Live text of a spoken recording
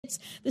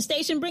tickets. The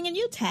station bringing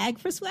you Tag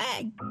for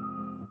Swag.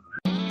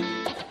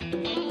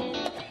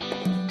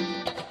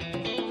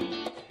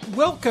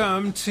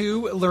 Welcome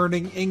to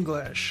Learning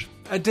English,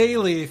 a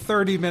daily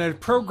 30-minute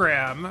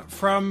program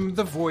from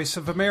the Voice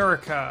of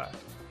America.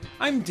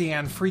 I'm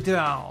Dan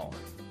Friedel.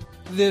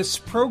 This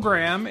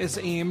program is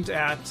aimed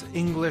at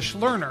English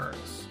learners,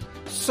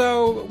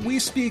 so we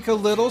speak a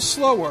little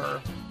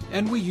slower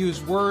and we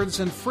use words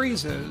and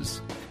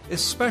phrases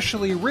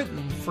especially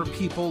written for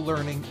people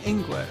learning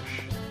English.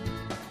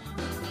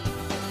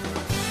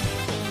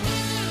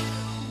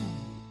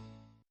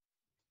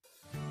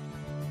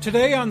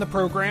 Today on the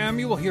program,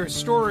 you will hear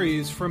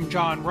stories from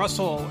John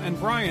Russell and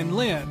Brian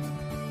Lynn.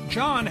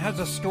 John has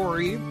a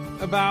story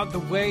about the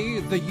way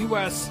the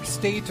U.S.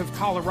 state of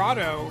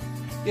Colorado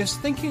is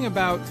thinking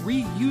about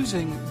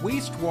reusing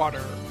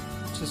wastewater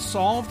to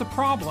solve the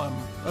problem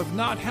of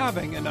not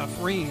having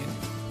enough rain.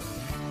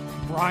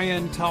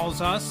 Brian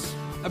tells us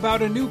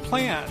about a new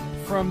plan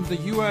from the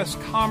U.S.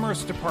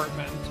 Commerce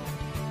Department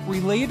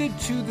related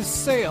to the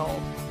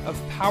sale of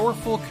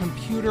powerful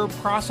computer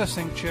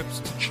processing chips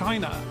to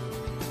China.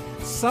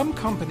 Some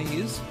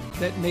companies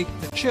that make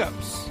the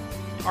chips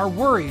are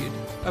worried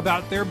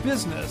about their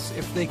business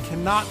if they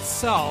cannot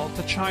sell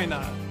to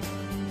China.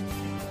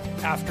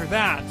 After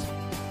that,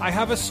 I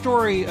have a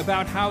story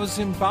about how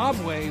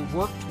Zimbabwe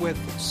worked with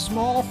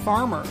small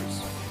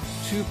farmers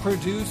to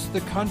produce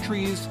the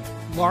country's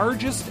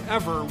largest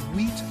ever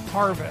wheat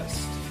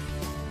harvest.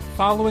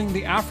 Following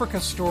the Africa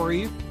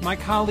story, my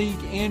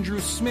colleague Andrew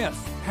Smith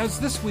has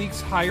this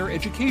week's higher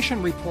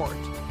education report.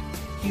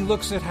 He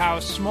looks at how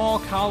small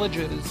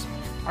colleges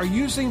are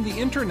using the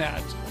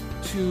internet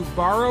to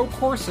borrow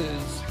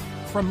courses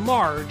from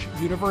large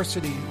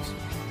universities.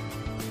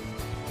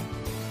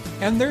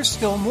 And there's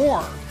still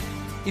more.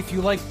 If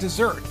you like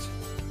dessert,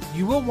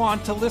 you will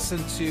want to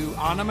listen to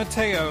Anna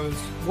Mateo's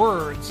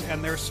Words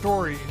and Their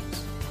Stories.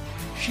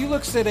 She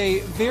looks at a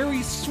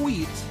very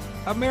sweet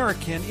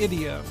American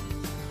idiom.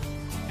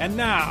 And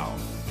now,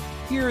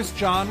 here's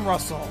John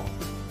Russell.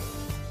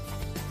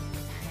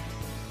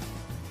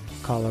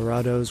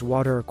 Colorado's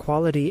Water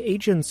Quality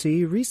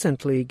Agency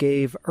recently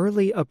gave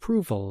early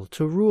approval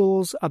to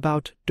rules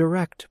about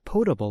direct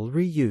potable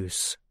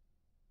reuse.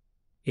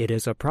 It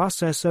is a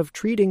process of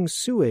treating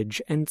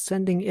sewage and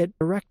sending it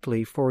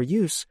directly for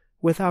use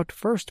without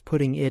first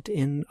putting it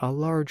in a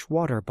large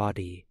water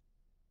body.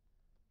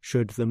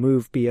 Should the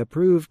move be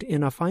approved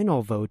in a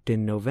final vote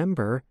in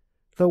November,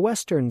 the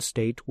western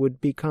state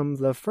would become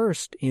the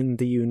first in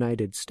the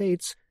United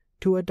States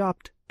to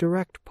adopt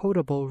direct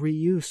potable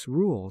reuse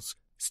rules,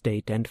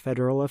 state and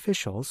federal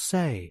officials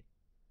say.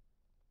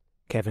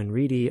 Kevin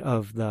Reedy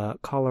of the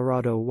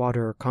Colorado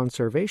Water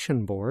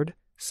Conservation Board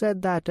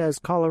said that as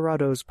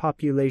Colorado's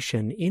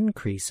population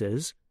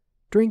increases,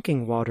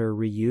 drinking water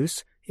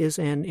reuse is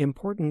an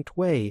important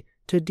way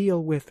to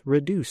deal with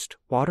reduced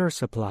water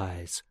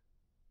supplies.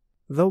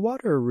 The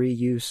water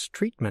reuse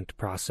treatment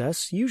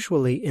process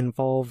usually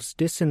involves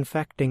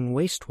disinfecting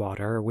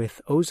wastewater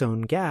with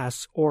ozone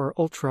gas or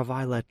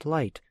ultraviolet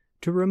light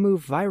to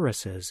remove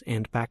viruses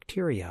and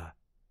bacteria.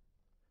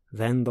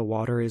 Then the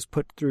water is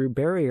put through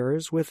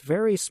barriers with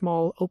very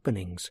small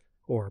openings,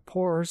 or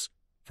pores,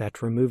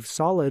 that remove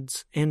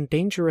solids and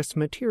dangerous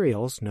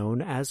materials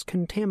known as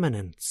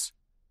contaminants.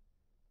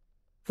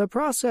 The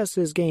process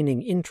is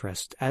gaining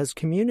interest as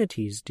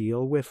communities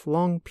deal with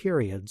long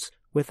periods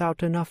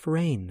without enough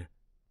rain.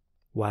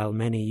 While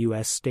many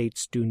U.S.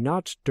 states do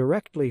not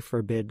directly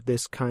forbid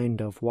this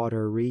kind of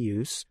water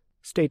reuse,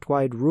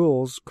 statewide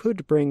rules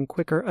could bring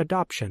quicker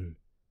adoption,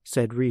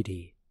 said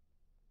Reedy.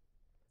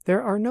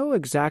 There are no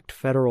exact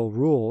federal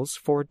rules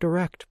for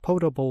direct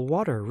potable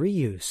water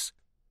reuse.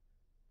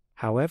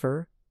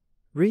 However,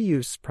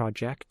 reuse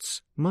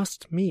projects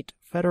must meet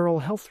federal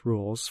health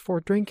rules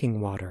for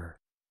drinking water.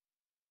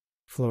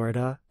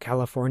 Florida,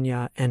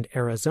 California, and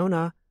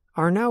Arizona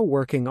are now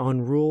working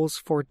on rules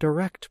for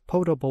direct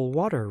potable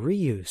water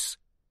reuse,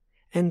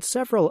 and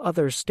several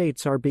other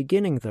states are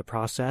beginning the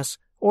process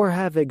or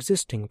have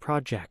existing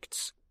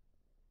projects.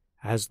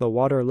 As the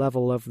water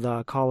level of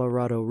the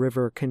Colorado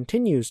River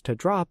continues to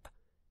drop,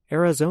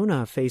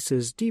 Arizona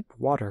faces deep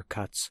water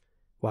cuts,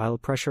 while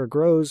pressure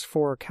grows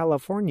for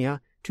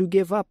California to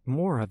give up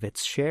more of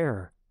its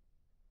share.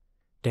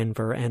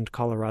 Denver and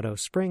Colorado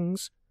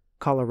Springs,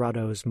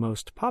 Colorado's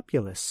most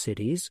populous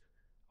cities,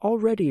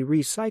 already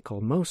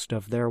recycle most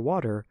of their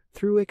water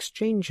through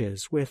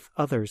exchanges with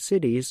other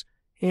cities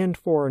and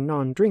for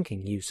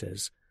non-drinking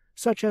uses,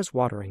 such as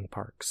watering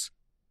parks.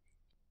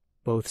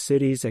 Both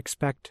cities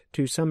expect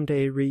to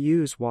someday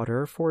reuse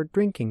water for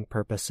drinking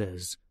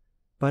purposes,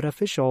 but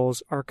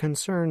officials are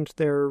concerned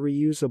their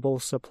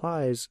reusable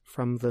supplies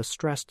from the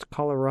stressed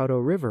Colorado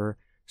River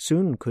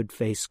soon could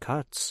face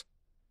cuts.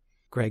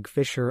 Greg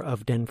Fisher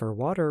of Denver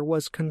Water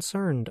was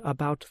concerned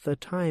about the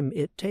time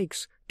it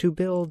takes to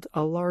build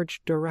a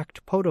large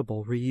direct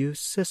potable reuse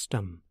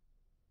system.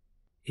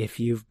 If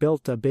you've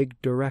built a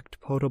big direct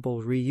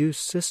potable reuse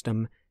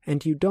system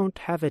and you don't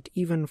have it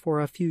even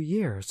for a few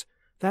years,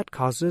 that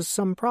causes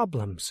some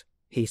problems,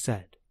 he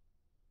said.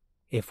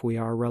 If we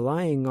are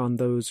relying on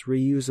those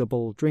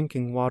reusable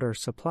drinking water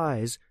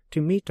supplies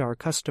to meet our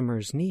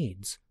customers'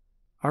 needs,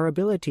 our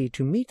ability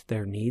to meet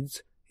their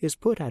needs is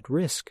put at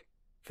risk,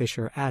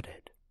 Fisher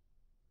added.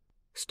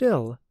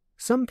 Still,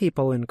 some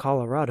people in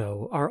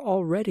Colorado are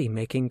already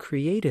making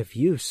creative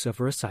use of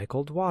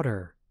recycled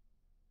water.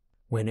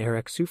 When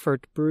Eric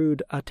Seufert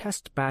brewed a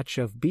test batch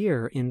of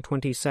beer in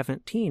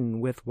 2017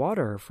 with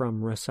water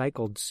from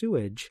recycled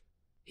sewage,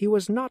 he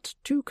was not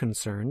too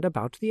concerned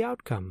about the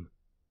outcome.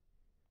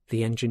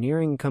 The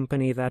engineering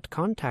company that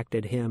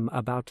contacted him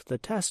about the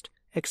test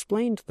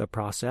explained the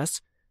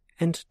process,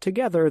 and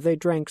together they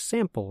drank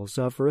samples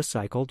of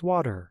recycled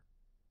water.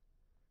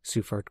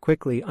 Seufert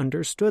quickly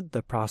understood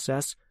the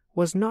process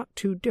was not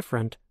too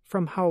different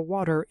from how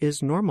water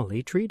is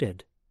normally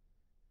treated.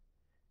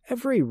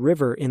 Every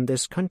river in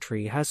this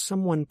country has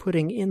someone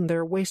putting in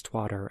their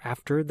wastewater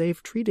after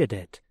they've treated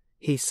it,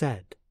 he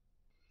said.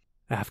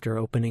 After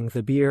opening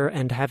the beer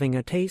and having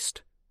a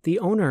taste, the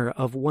owner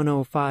of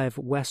 105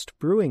 West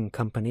Brewing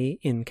Company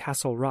in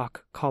Castle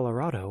Rock,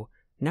 Colorado,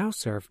 now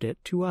served it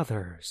to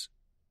others.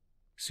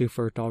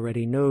 Seufert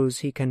already knows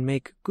he can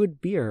make good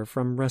beer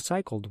from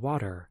recycled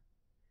water.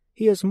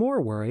 He is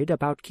more worried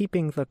about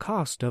keeping the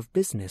cost of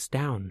business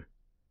down.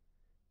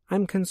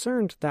 I'm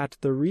concerned that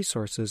the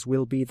resources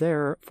will be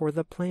there for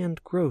the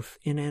planned growth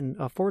in an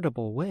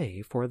affordable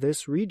way for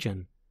this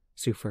region,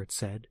 Seufert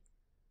said.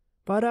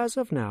 But as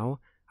of now,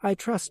 I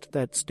trust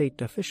that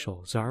state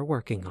officials are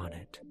working on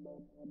it.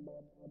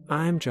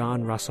 I'm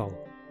John Russell.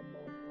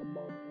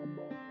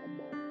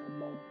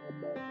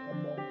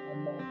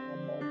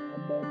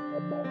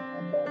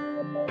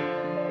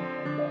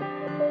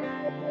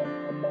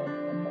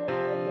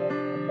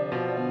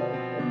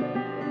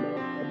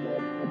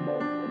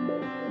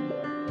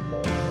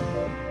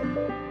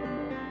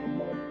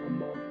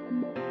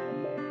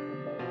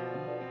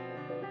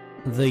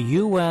 The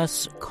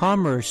U.S.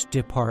 Commerce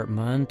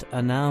Department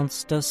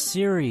announced a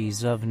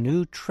series of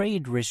new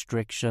trade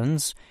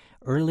restrictions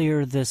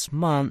earlier this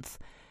month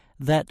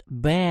that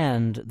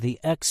banned the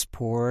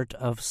export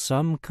of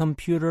some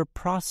computer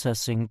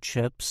processing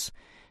chips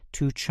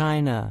to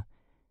China.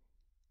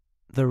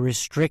 The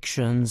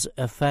restrictions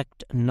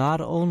affect not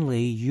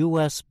only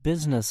U.S.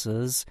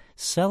 businesses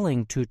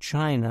selling to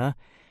China,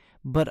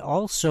 but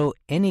also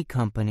any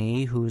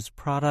company whose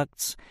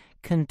products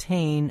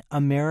contain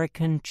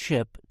American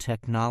chip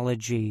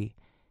technology.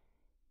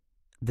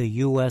 The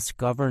U.S.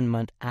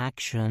 government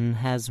action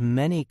has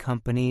many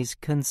companies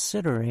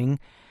considering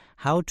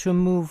how to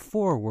move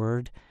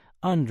forward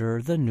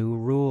under the new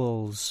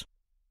rules.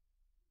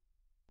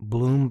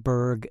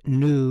 Bloomberg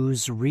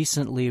News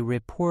recently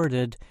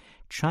reported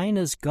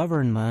China's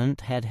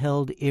government had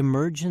held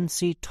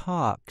emergency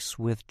talks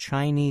with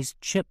Chinese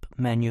chip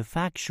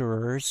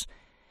manufacturers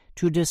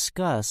to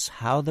discuss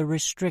how the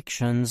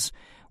restrictions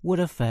would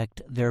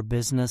affect their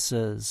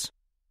businesses.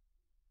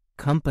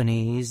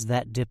 Companies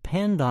that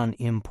depend on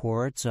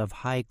imports of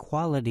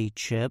high-quality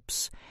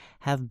chips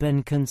have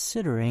been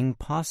considering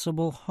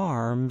possible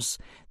harms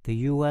the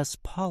U.S.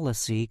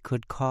 policy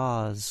could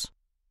cause.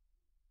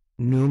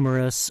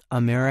 Numerous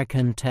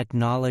American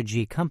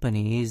technology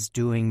companies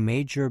doing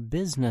major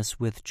business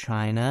with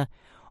China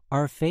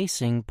are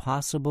facing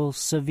possible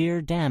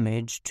severe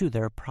damage to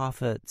their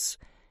profits.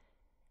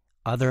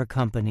 Other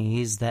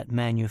companies that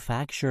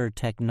manufacture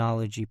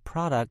technology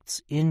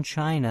products in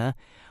China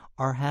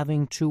are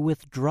having to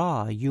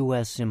withdraw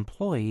U.S.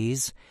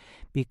 employees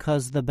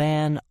because the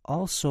ban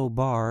also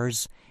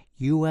bars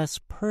U.S.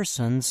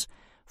 persons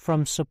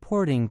from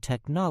supporting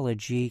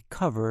technology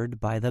covered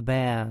by the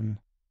ban.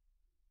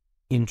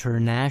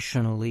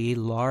 Internationally,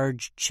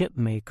 large chip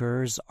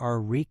makers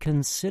are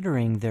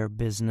reconsidering their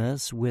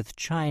business with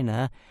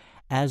China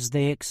as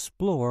they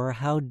explore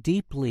how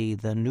deeply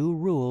the new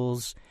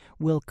rules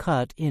will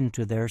cut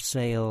into their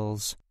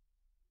sales.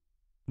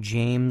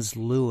 James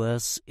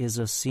Lewis is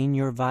a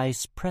senior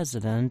vice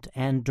president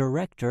and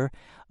director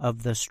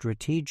of the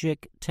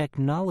Strategic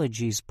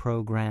Technologies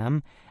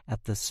Program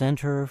at the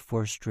Center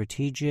for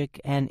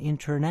Strategic and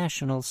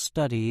International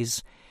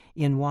Studies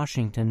in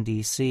Washington,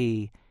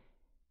 D.C.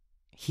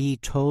 He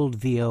told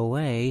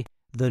VOA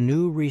the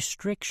new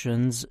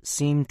restrictions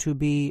seem to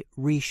be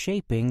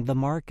reshaping the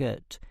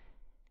market.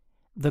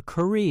 The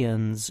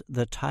Koreans,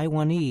 the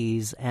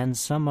Taiwanese, and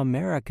some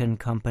American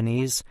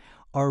companies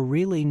are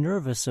really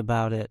nervous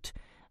about it,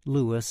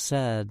 Lewis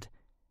said.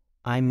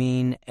 I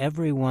mean,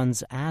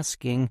 everyone's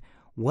asking,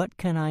 what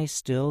can I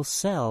still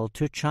sell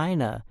to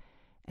China?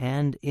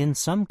 And in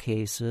some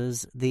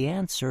cases, the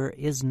answer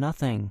is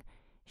nothing,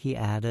 he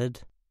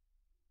added.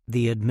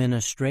 The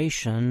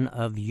administration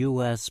of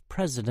U.S.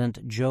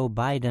 President Joe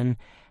Biden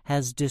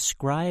has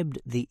described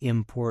the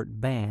import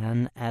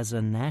ban as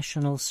a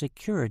national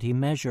security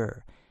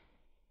measure.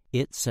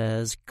 It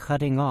says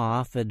cutting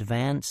off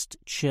advanced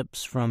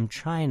chips from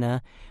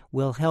China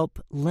will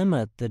help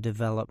limit the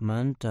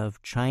development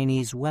of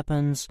Chinese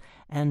weapons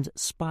and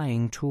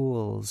spying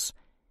tools.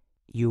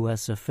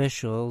 U.S.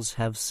 officials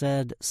have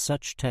said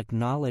such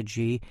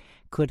technology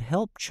could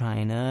help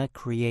China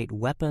create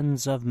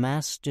weapons of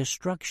mass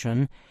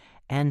destruction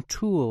and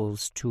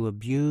tools to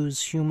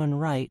abuse human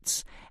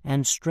rights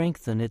and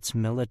strengthen its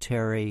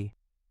military.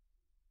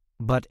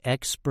 But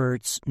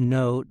experts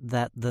note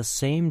that the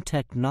same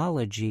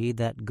technology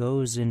that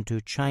goes into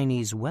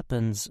Chinese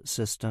weapons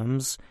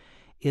systems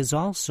is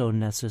also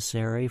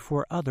necessary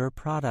for other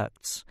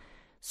products,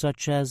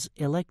 such as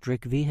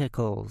electric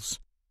vehicles.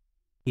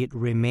 It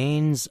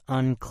remains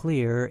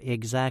unclear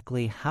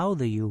exactly how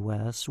the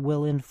U.S.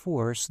 will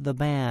enforce the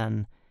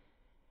ban.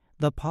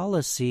 The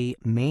policy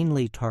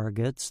mainly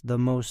targets the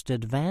most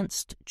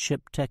advanced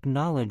chip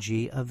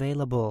technology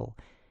available.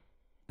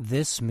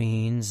 This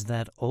means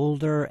that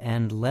older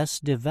and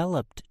less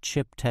developed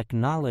chip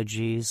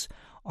technologies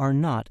are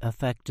not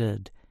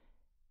affected.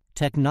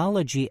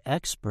 Technology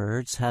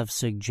experts have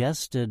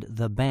suggested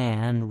the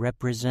ban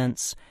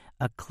represents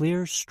a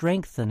clear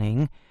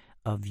strengthening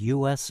of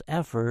U.S.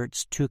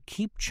 efforts to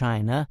keep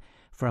China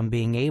from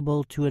being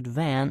able to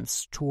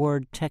advance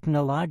toward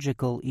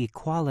technological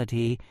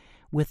equality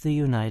with the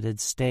United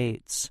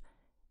States.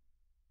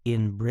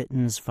 In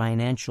Britain's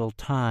Financial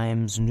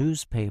Times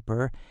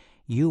newspaper,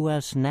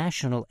 U.S.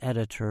 national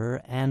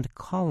editor and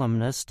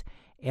columnist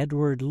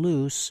Edward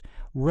Luce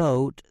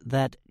wrote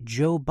that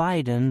Joe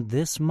Biden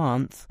this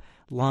month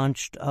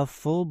launched a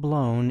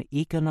full-blown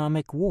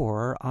economic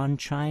war on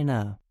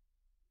China.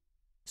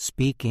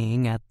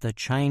 Speaking at the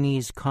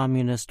Chinese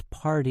Communist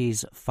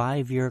Party's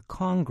 5-year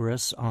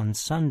Congress on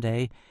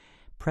Sunday,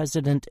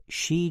 President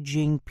Xi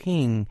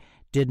Jinping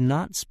did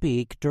not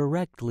speak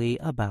directly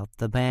about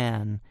the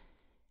ban.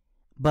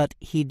 But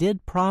he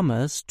did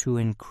promise to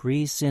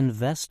increase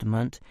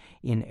investment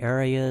in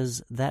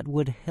areas that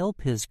would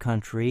help his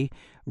country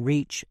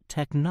reach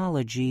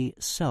technology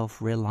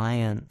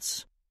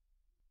self-reliance.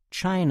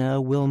 China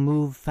will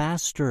move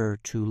faster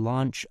to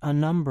launch a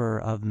number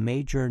of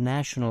major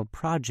national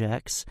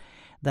projects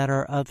that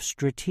are of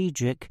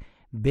strategic,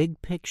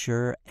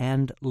 big-picture,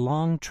 and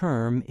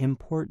long-term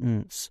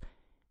importance,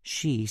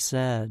 Xi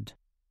said.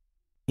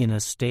 In a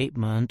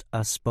statement, a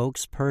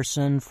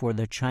spokesperson for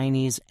the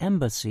Chinese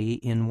embassy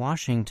in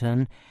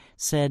Washington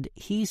said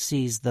he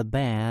sees the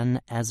ban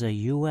as a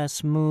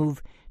U.S.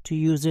 move to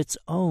use its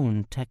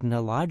own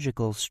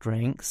technological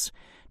strengths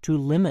to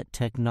limit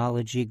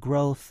technology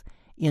growth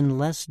in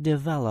less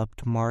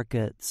developed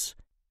markets.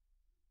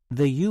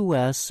 The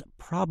U.S.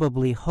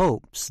 probably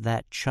hopes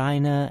that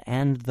China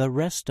and the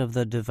rest of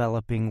the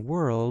developing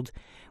world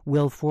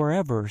will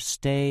forever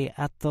stay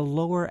at the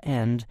lower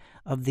end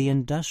of the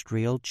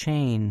industrial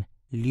chain,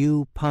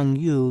 Liu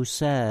Pengyu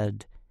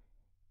said.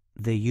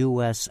 The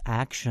U.S.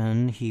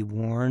 action, he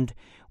warned,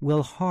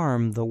 will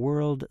harm the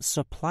world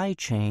supply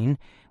chain,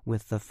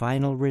 with the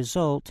final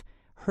result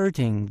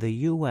hurting the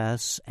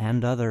U.S.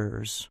 and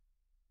others.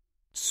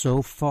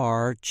 So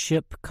far,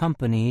 chip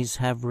companies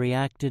have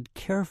reacted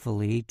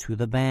carefully to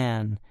the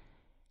ban.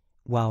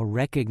 While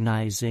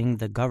recognizing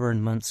the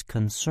government's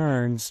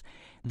concerns,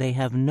 they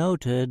have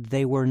noted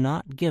they were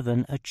not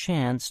given a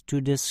chance to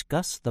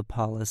discuss the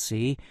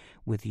policy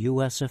with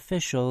U.S.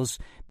 officials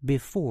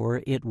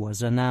before it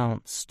was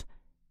announced.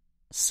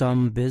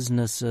 Some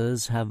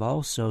businesses have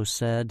also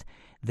said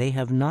they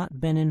have not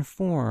been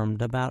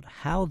informed about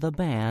how the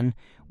ban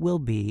will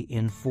be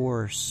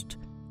enforced.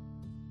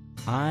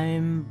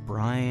 I'm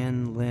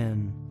Brian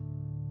Lynn.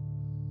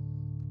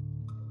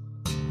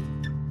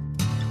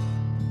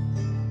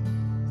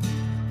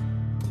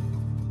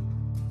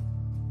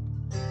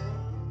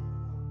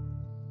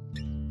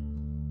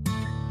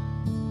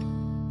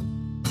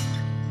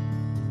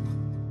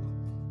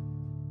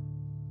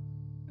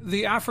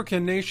 The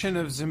African nation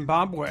of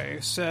Zimbabwe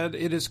said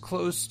it is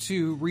close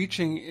to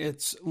reaching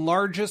its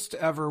largest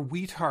ever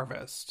wheat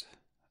harvest.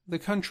 The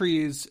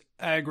country's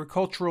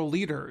agricultural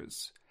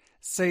leaders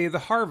say the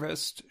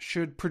harvest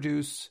should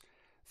produce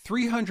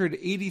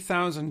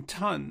 380,000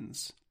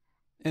 tons,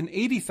 an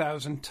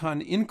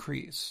 80,000-ton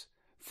increase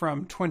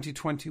from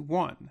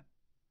 2021.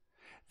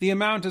 The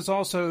amount is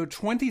also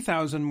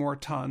 20,000 more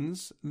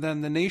tons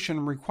than the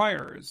nation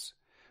requires,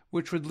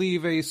 which would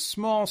leave a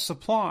small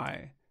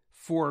supply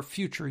for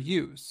future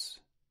use.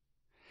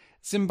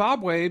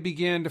 Zimbabwe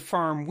began to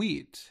farm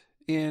wheat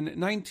in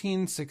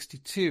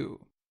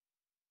 1962.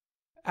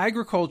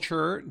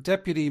 Agriculture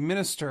Deputy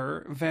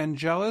Minister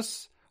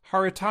Vangelis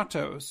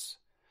Haritatos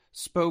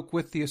spoke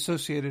with the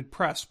Associated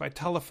Press by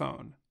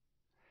telephone.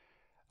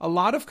 A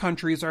lot of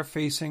countries are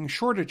facing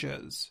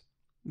shortages,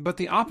 but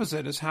the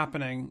opposite is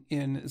happening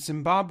in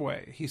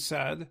Zimbabwe, he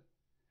said.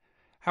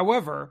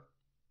 However,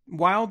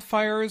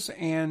 wildfires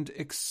and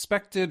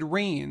expected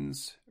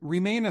rains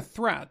remain a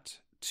threat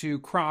to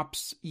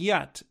crops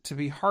yet to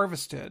be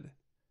harvested.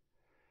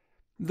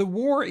 The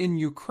war in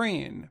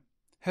Ukraine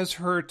has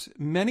hurt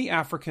many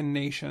African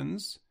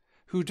nations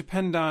who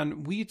depend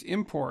on wheat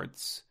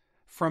imports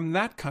from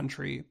that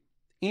country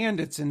and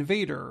its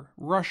invader,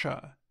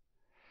 Russia.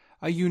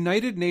 A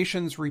United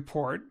Nations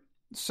report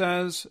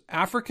says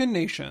African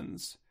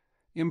nations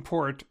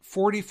import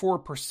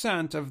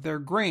 44% of their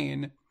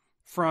grain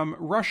from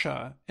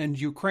Russia and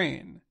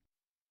Ukraine.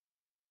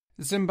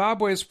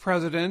 Zimbabwe's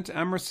President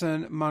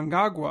Emmerson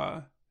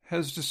Mnangagwa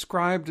has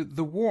described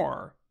the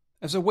war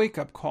as a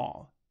wake-up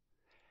call.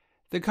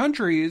 The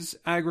country's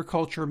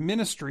agriculture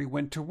ministry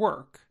went to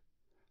work.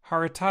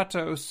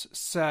 Haritatos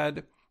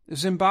said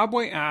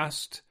Zimbabwe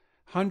asked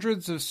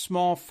hundreds of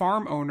small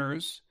farm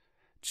owners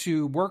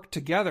to work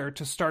together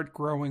to start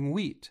growing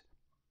wheat.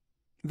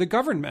 The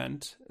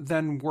government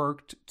then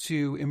worked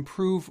to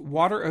improve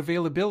water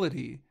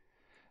availability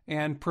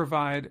and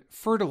provide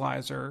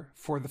fertilizer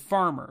for the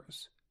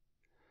farmers.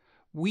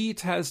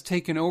 Wheat has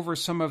taken over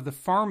some of the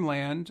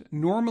farmland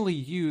normally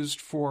used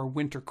for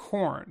winter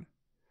corn.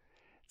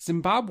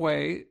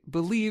 Zimbabwe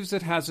believes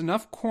it has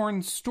enough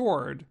corn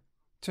stored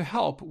to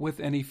help with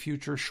any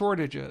future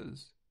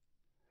shortages.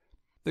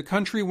 The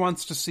country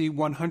wants to see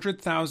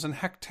 100,000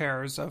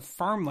 hectares of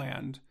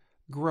farmland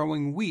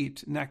growing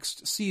wheat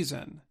next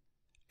season,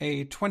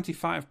 a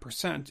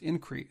 25%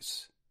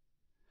 increase.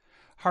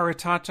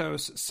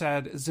 Haritatos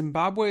said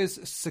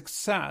Zimbabwe's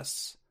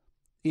success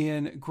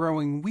in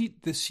growing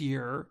wheat this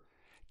year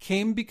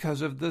came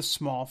because of the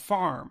small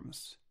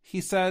farms. He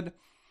said,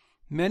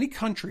 "Many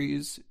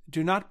countries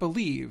do not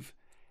believe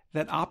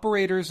that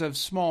operators of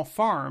small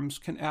farms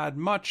can add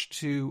much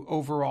to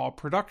overall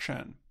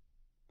production.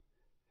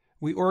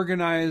 We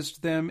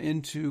organized them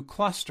into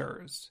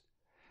clusters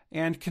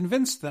and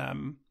convinced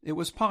them it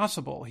was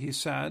possible," he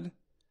said,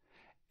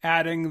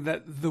 adding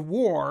that the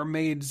war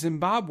made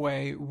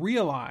Zimbabwe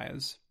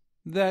realize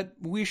that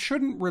we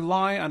shouldn't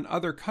rely on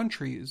other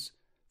countries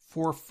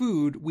for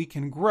food we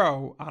can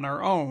grow on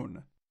our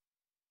own.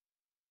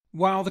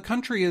 While the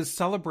country is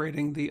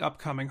celebrating the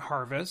upcoming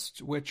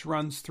harvest, which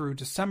runs through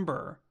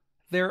December,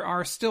 there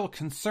are still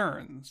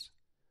concerns.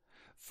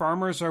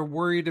 Farmers are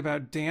worried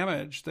about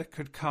damage that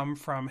could come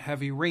from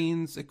heavy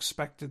rains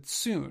expected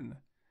soon.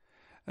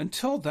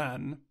 Until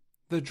then,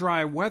 the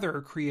dry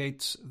weather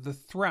creates the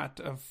threat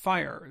of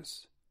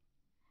fires.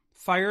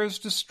 Fires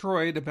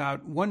destroyed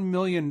about $1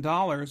 million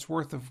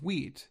worth of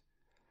wheat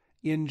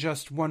in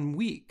just 1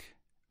 week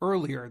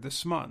earlier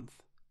this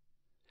month.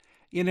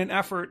 In an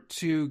effort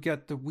to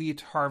get the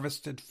wheat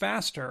harvested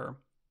faster,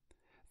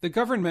 the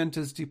government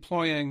is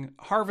deploying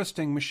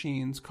harvesting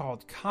machines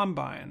called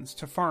combines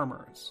to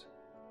farmers.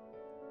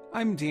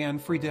 I'm Dan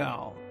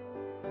Friedel.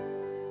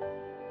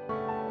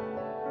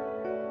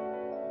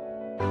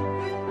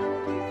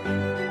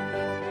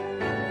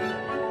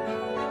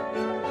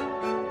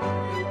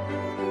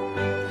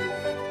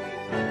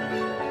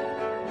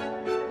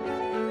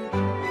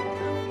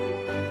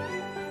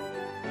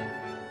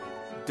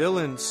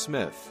 Dylan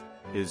Smith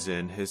is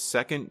in his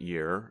second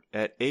year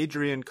at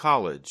Adrian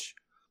College,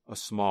 a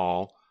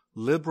small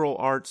liberal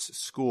arts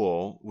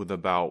school with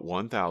about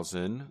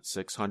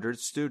 1,600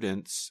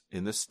 students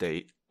in the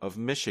state of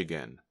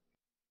Michigan.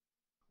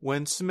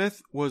 When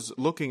Smith was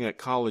looking at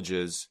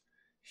colleges,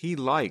 he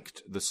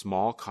liked the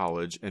small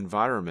college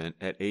environment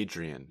at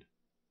Adrian,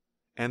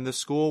 and the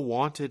school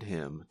wanted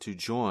him to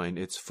join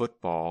its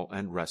football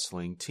and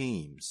wrestling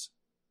teams.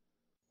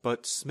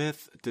 But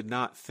Smith did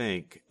not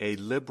think a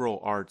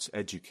liberal arts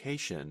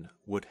education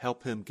would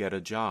help him get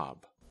a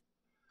job.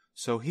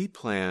 So he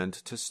planned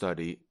to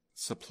study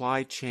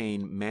supply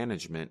chain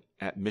management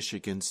at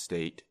Michigan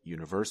State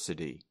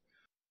University,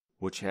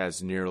 which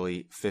has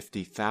nearly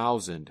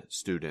 50,000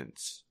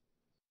 students.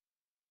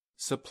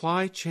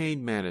 Supply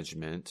chain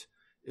management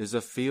is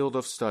a field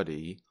of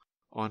study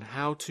on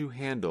how to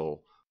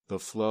handle the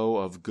flow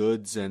of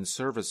goods and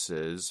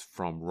services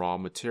from raw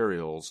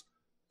materials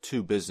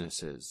to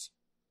businesses.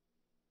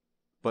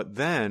 But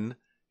then,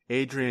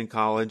 Adrian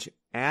College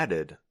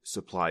added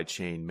supply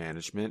chain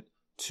management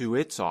to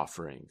its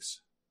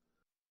offerings.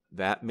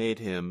 That made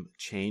him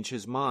change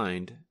his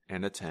mind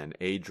and attend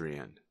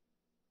Adrian.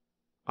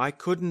 I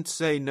couldn't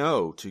say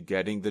no to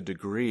getting the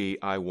degree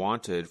I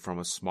wanted from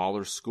a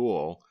smaller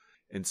school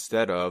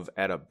instead of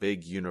at a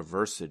big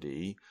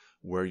university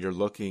where you're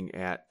looking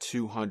at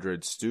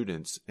 200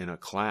 students in a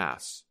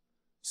class,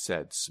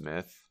 said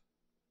Smith.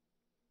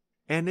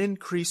 An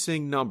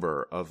increasing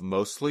number of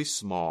mostly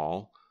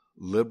small,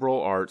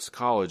 liberal arts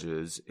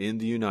colleges in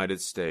the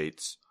United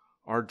States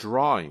are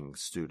drawing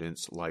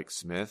students like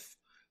Smith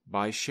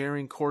by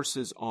sharing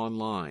courses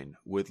online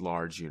with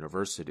large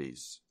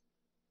universities.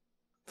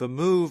 The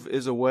move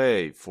is a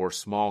way for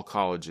small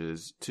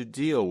colleges to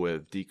deal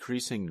with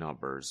decreasing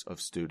numbers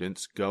of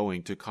students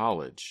going to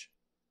college.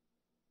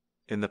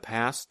 In the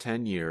past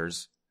 10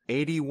 years,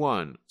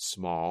 81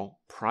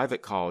 small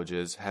private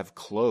colleges have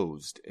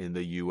closed in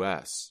the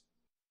U.S.,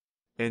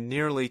 and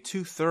nearly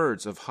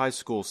 2/3 of high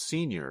school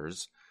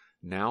seniors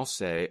now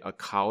say a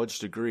college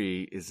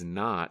degree is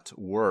not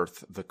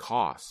worth the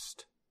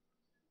cost.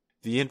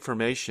 The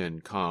information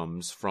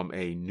comes from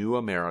a New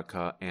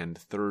America and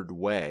Third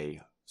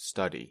Way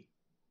study.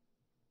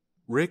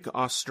 Rick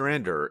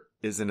Ostrander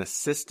is an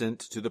assistant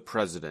to the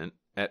president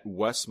at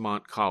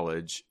Westmont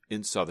College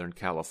in Southern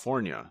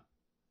California.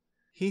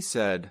 He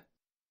said,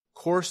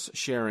 "Course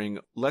sharing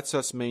lets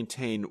us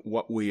maintain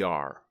what we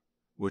are,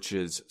 which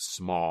is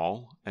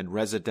small and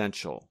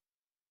residential,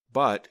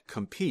 but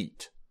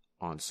compete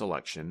on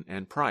selection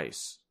and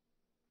price."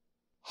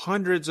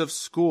 Hundreds of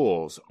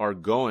schools are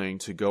going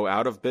to go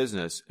out of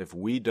business if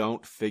we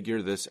don't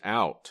figure this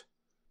out,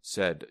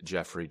 said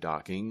Jeffrey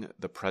Docking,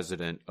 the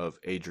president of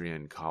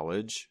Adrian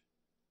College.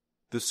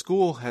 The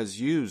school has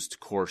used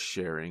course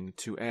sharing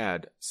to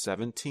add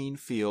 17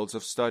 fields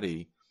of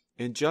study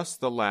in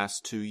just the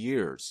last 2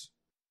 years,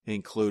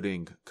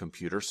 including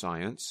computer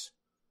science,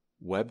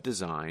 web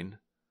design,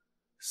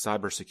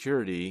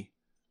 cybersecurity,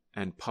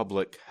 and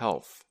public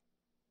health.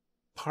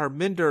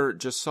 Parminder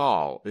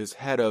Jasal is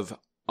head of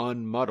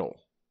Unmuddle,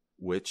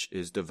 which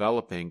is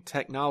developing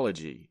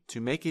technology to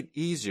make it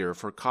easier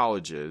for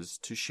colleges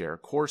to share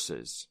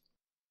courses.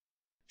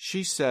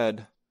 She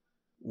said,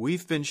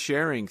 "We've been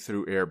sharing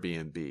through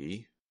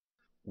Airbnb.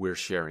 We're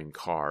sharing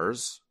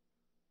cars.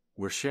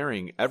 We're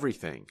sharing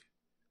everything.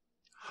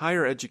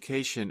 Higher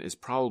education is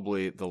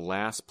probably the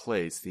last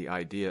place the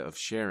idea of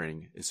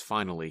sharing is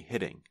finally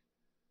hitting."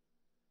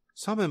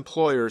 Some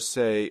employers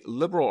say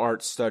liberal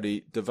arts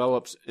study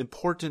develops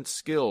important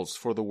skills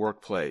for the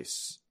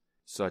workplace,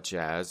 such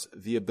as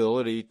the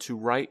ability to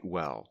write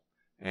well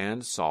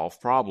and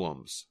solve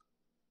problems.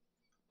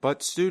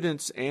 But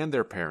students and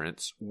their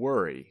parents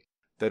worry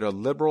that a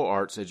liberal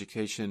arts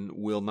education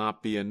will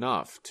not be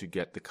enough to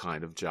get the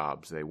kind of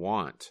jobs they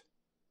want.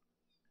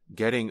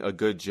 Getting a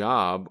good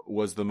job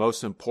was the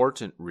most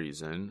important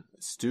reason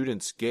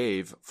students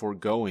gave for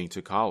going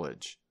to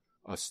college,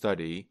 a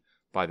study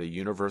by the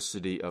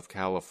University of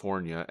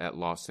California at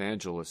Los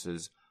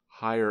Angeles'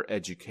 Higher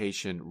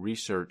Education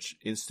Research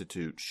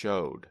Institute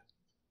showed.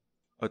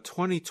 A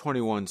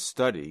 2021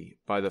 study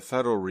by the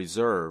Federal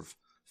Reserve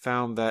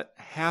found that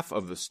half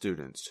of the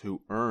students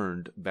who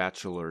earned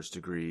bachelor's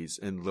degrees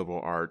in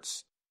liberal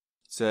arts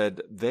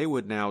said they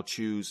would now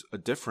choose a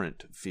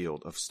different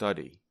field of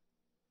study.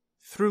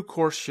 Through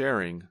course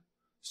sharing,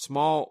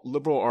 small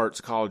liberal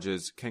arts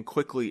colleges can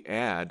quickly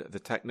add the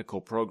technical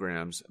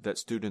programs that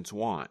students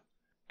want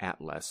at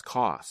less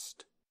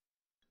cost.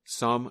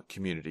 Some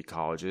community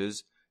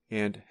colleges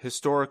and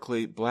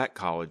historically black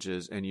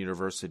colleges and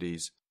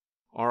universities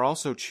are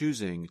also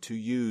choosing to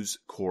use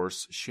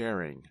course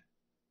sharing.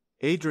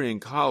 Adrian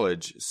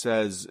College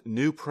says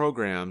new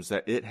programs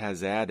that it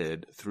has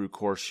added through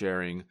course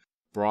sharing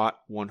brought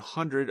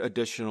 100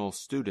 additional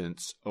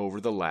students over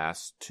the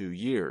last 2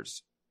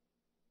 years.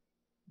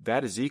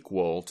 That is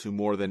equal to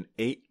more than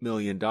 $8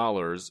 million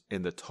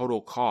in the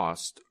total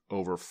cost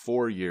over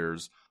 4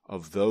 years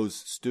of those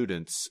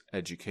students'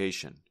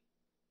 education.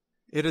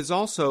 It is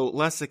also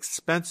less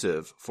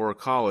expensive for a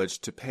college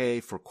to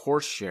pay for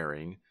course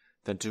sharing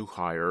than to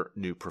hire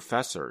new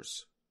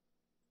professors.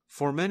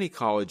 For many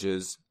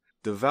colleges,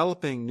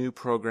 developing new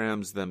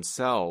programs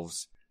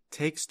themselves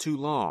takes too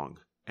long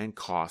and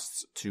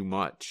costs too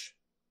much.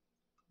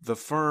 The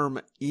firm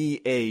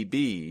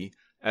EAB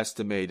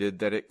estimated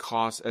that it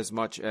costs as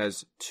much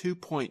as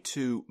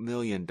 $2.2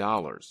 million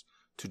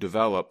to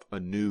develop a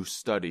new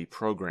study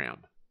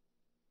program.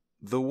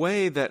 The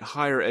way that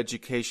higher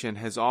education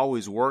has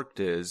always worked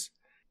is,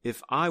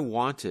 if I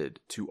wanted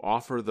to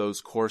offer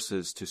those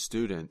courses to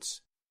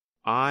students,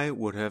 I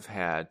would have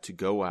had to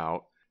go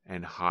out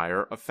and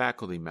hire a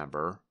faculty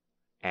member,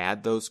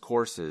 add those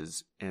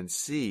courses, and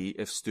see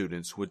if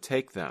students would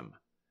take them,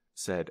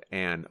 said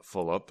Ann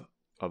Fulop,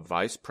 a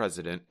vice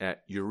president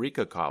at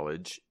Eureka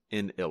College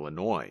in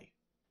Illinois.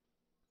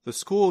 The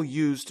school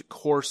used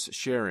course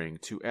sharing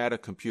to add a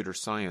computer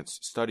science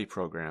study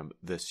program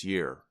this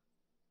year.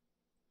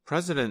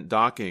 President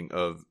Docking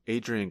of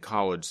Adrian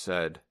College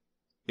said,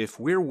 "If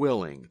we're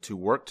willing to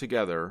work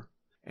together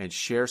and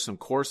share some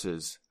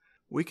courses,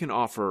 we can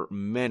offer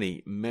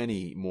many,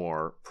 many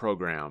more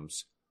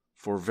programs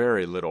for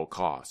very little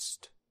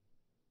cost."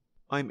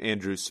 I'm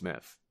Andrew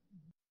Smith.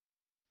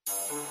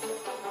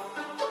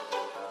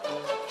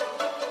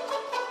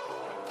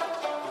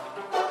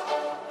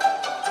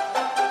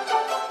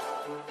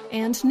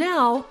 And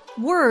now,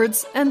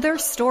 words and their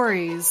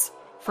stories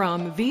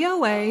from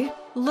VOA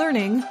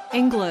Learning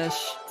English.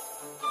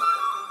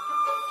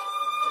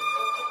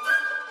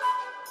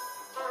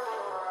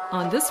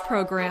 On this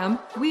program,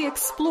 we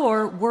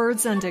explore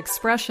words and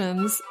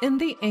expressions in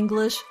the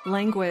English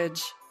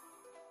language.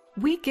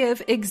 We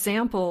give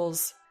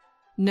examples,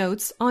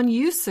 notes on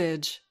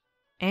usage,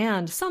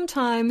 and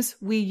sometimes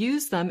we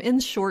use them in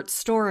short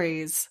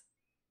stories.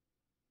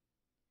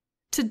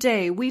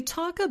 Today we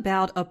talk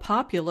about a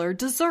popular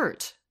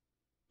dessert,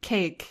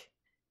 cake.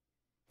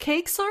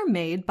 Cakes are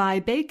made by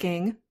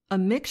baking a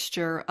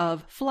mixture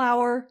of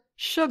flour,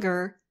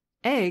 sugar,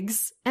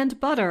 eggs, and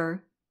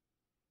butter.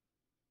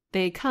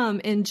 They come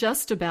in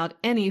just about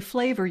any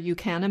flavor you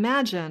can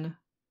imagine,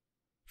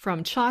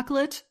 from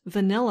chocolate,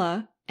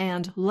 vanilla,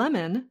 and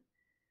lemon,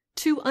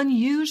 to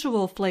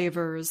unusual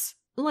flavors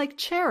like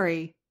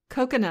cherry,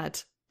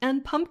 coconut,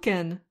 and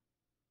pumpkin.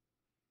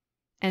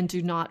 And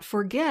do not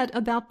forget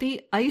about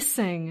the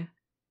icing.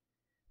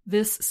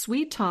 This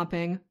sweet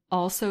topping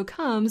also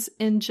comes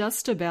in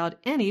just about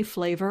any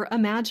flavor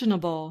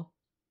imaginable.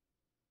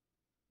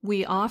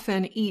 We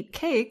often eat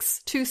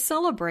cakes to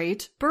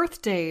celebrate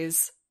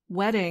birthdays,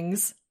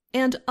 weddings,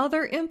 and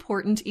other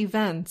important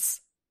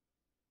events.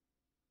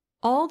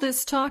 All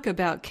this talk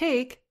about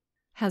cake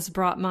has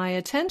brought my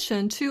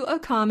attention to a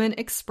common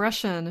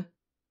expression,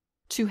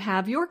 to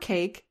have your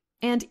cake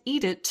and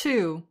eat it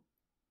too.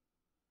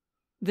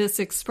 This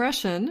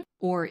expression,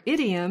 or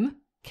idiom,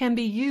 can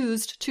be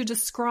used to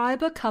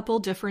describe a couple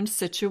different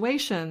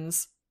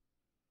situations.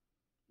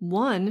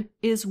 One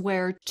is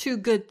where two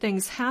good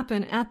things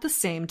happen at the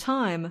same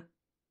time.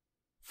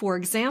 For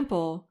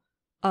example,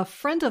 a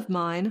friend of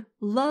mine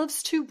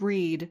loves to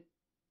read,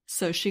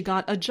 so she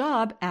got a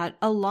job at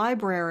a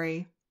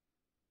library.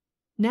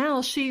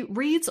 Now she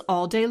reads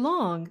all day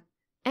long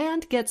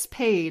and gets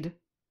paid.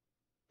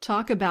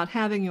 Talk about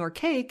having your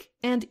cake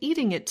and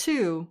eating it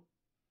too.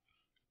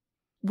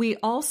 We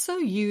also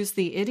use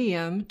the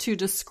idiom to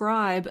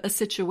describe a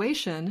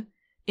situation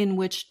in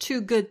which two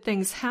good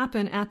things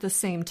happen at the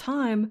same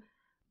time,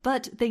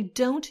 but they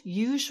don't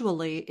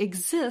usually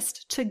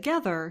exist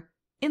together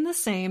in the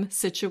same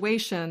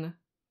situation.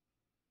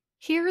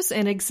 Here's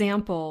an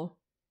example.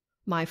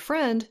 My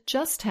friend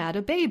just had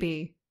a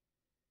baby.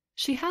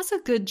 She has a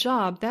good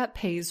job that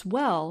pays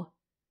well,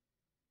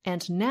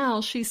 and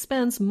now she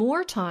spends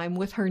more time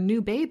with her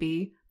new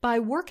baby by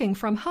working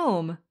from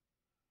home.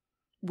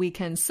 We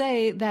can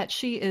say that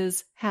she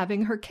is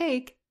having her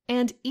cake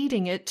and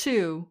eating it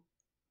too.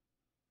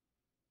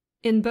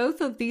 In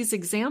both of these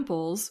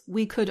examples,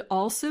 we could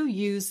also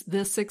use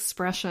this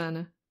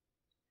expression,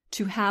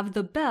 to have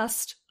the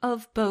best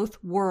of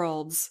both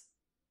worlds.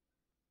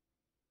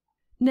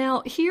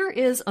 Now, here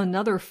is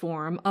another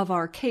form of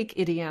our cake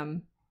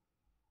idiom.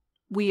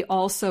 We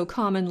also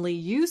commonly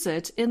use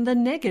it in the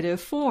negative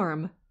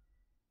form.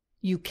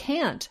 You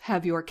can't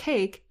have your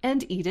cake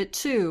and eat it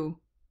too.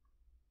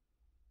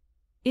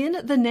 In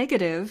the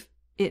negative,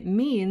 it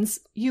means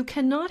you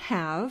cannot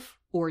have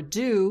or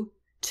do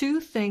two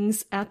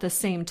things at the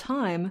same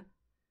time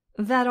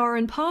that are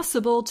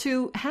impossible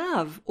to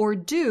have or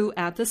do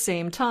at the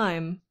same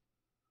time.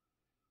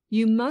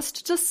 You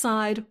must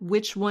decide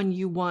which one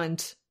you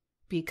want,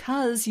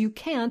 because you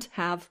can't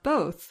have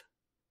both.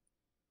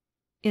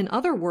 In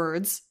other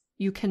words,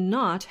 you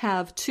cannot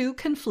have two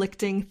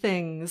conflicting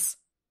things.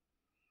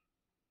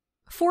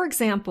 For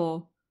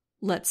example,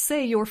 let's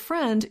say your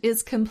friend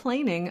is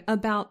complaining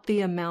about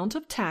the amount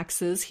of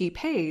taxes he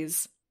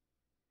pays,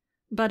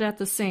 but at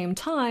the same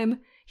time,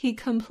 he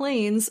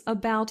complains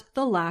about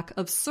the lack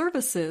of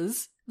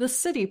services the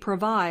city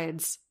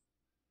provides.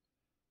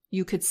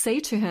 You could say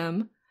to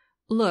him,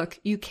 "Look,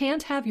 you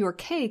can't have your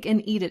cake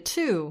and eat it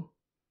too.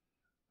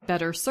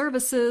 Better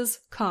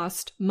services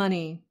cost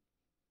money."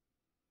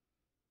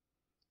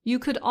 You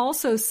could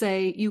also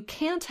say you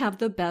can't have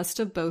the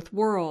best of both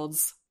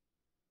worlds.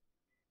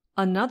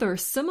 Another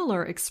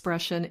similar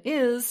expression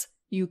is,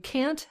 you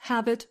can't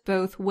have it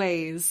both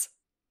ways.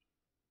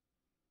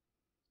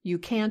 You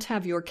can't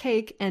have your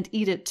cake and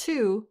eat it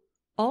too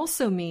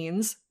also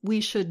means we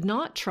should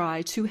not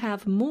try to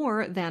have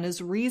more than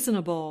is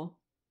reasonable.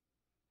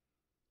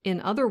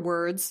 In other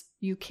words,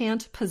 you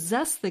can't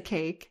possess the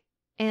cake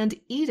and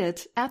eat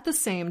it at the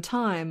same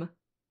time.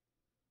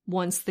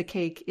 Once the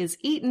cake is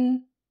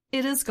eaten,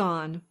 it is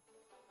gone.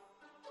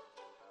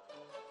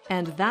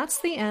 And that's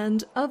the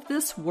end of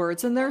this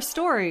Words and Their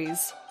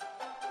Stories.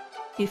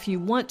 If you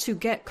want to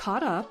get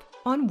caught up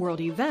on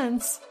world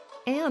events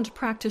and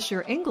practice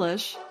your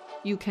English,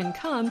 you can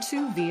come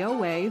to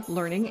VOA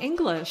Learning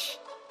English.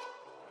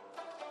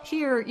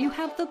 Here you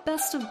have the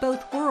best of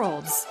both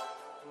worlds.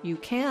 You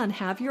can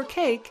have your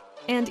cake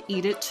and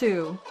eat it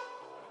too.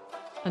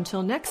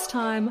 Until next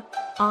time,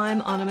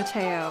 I'm Anna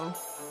Mateo.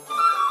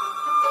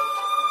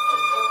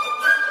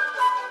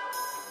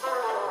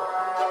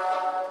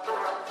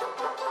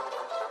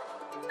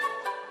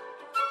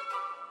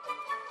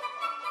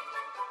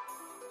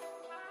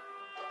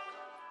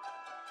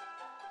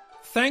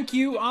 Thank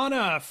you,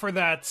 Anna, for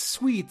that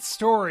sweet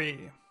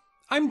story.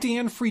 I'm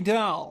Dan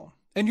Friedel,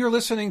 and you're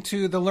listening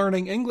to the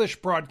Learning English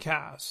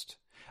broadcast.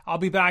 I'll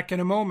be back in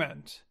a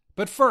moment.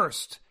 But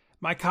first,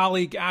 my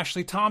colleague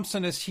Ashley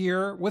Thompson is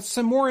here with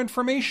some more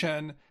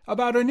information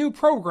about a new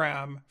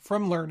program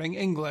from Learning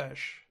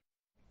English.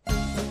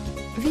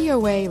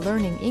 VOA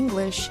Learning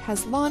English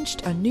has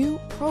launched a new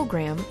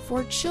program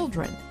for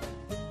children.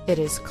 It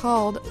is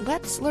called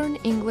Let's Learn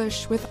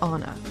English with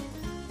Anna.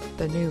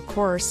 The new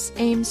course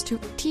aims to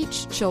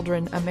teach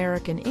children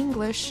American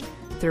English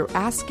through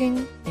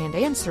asking and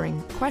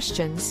answering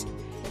questions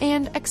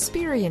and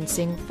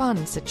experiencing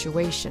fun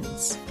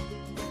situations.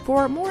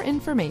 For more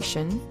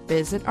information,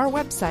 visit our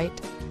website,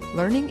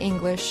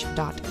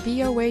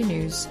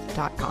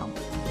 learningenglish.voanews.com.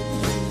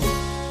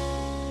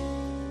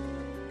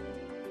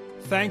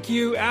 Thank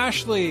you,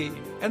 Ashley.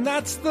 And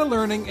that's the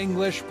Learning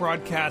English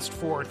broadcast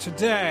for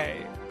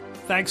today.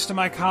 Thanks to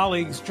my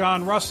colleagues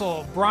John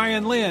Russell,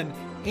 Brian Lynn,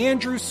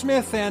 Andrew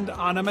Smith, and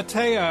Anna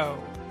Mateo.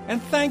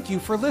 And thank you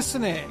for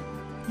listening.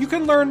 You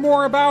can learn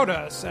more about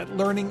us at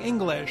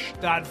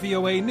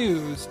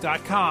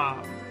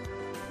learningenglish.voanews.com.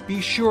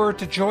 Be sure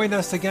to join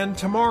us again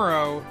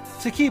tomorrow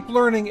to keep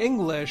learning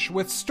English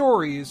with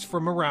stories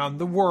from around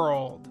the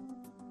world.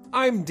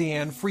 I'm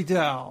Dan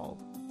Friedel.